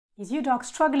Is your dog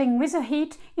struggling with the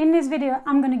heat? In this video,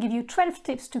 I'm going to give you 12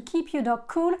 tips to keep your dog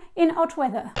cool in hot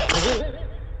weather.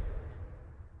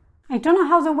 I don't know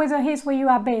how the weather is where you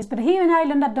are based, but here in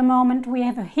Ireland at the moment we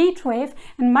have a heat wave,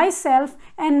 and myself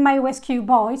and my rescue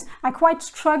boys are quite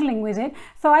struggling with it.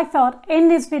 So I thought in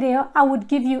this video I would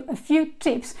give you a few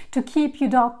tips to keep your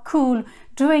dog cool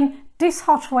during this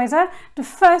hot weather. The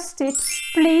first tip,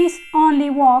 please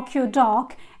only walk your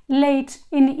dog late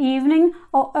in the evening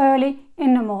or early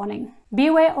in the morning. Be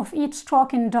aware of heat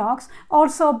stroke in dogs.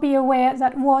 Also be aware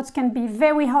that wards can be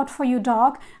very hot for your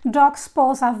dog. Dog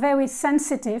paws are very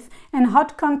sensitive and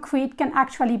hot concrete can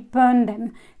actually burn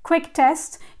them. Quick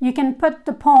test, you can put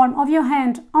the palm of your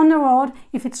hand on the road.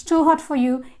 If it's too hot for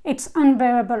you, it's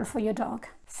unbearable for your dog.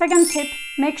 Second tip,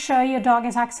 make sure your dog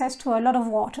has access to a lot of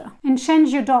water and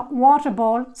change your dog water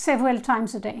bowl several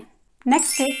times a day.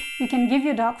 Next tip, you can give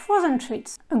your dog frozen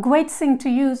treats. A great thing to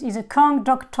use is a Kong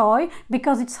dog toy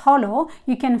because it's hollow.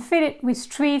 You can fill it with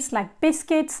treats like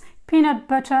biscuits, peanut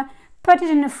butter, put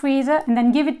it in the freezer and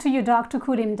then give it to your dog to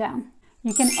cool him down.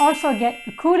 You can also get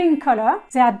a cooling collar.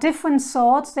 There are different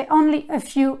sorts. They're only a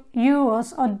few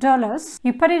euros or dollars.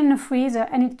 You put it in the freezer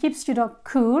and it keeps your dog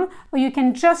cool, or you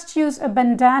can just use a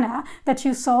bandana that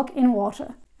you soak in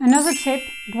water. Another tip,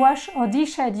 brush or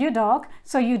deshed your dog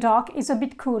so your dog is a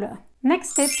bit cooler.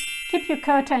 Next tip, keep your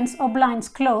curtains or blinds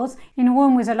closed in a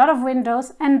room with a lot of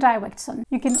windows and direct sun.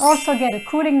 You can also get a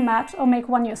cooling mat or make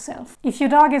one yourself. If your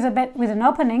dog is a bed with an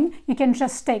opening, you can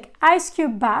just take ice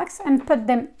cube bags and put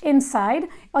them inside,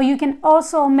 or you can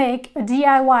also make a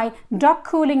DIY dog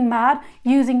cooling mat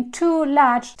using 2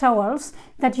 large towels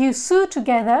that you sew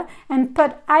together and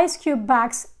put ice cube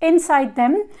bags inside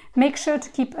them. Make sure to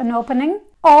keep an opening.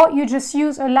 Or you just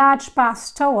use a large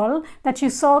bath towel that you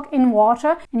soak in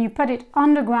water and you put it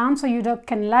on the ground so your dog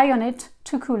can lie on it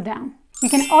to cool down. You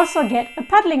can also get a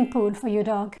paddling pool for your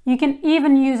dog. You can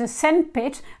even use a sand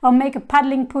pit or make a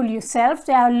paddling pool yourself.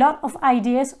 There are a lot of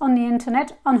ideas on the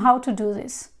internet on how to do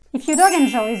this. If your dog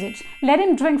enjoys it, let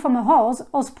him drink from a hose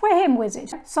or spray him with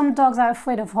it. Some dogs are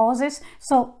afraid of hoses,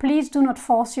 so please do not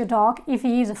force your dog if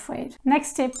he is afraid.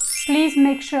 Next tip, please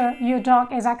make sure your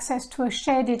dog has access to a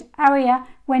shaded area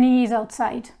when he is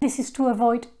outside. This is to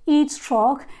avoid heat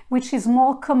stroke, which is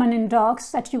more common in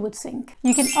dogs than you would think.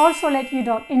 You can also let your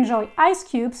dog enjoy ice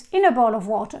cubes in a bowl of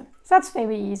water. That's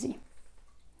very easy.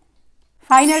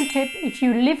 Final tip, if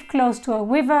you live close to a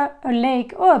river, a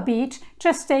lake or a beach,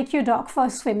 just take your dog for a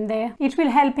swim there. It will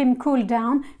help him cool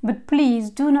down, but please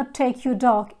do not take your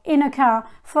dog in a car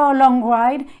for a long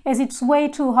ride as it's way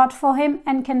too hot for him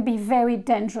and can be very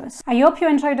dangerous. I hope you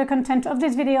enjoyed the content of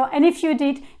this video, and if you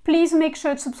did, please make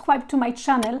sure to subscribe to my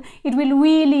channel. It will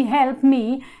really help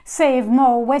me save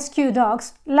more rescue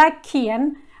dogs like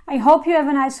Kian. I hope you have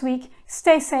a nice week,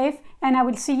 stay safe, and I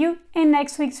will see you in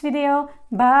next week's video.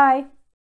 Bye!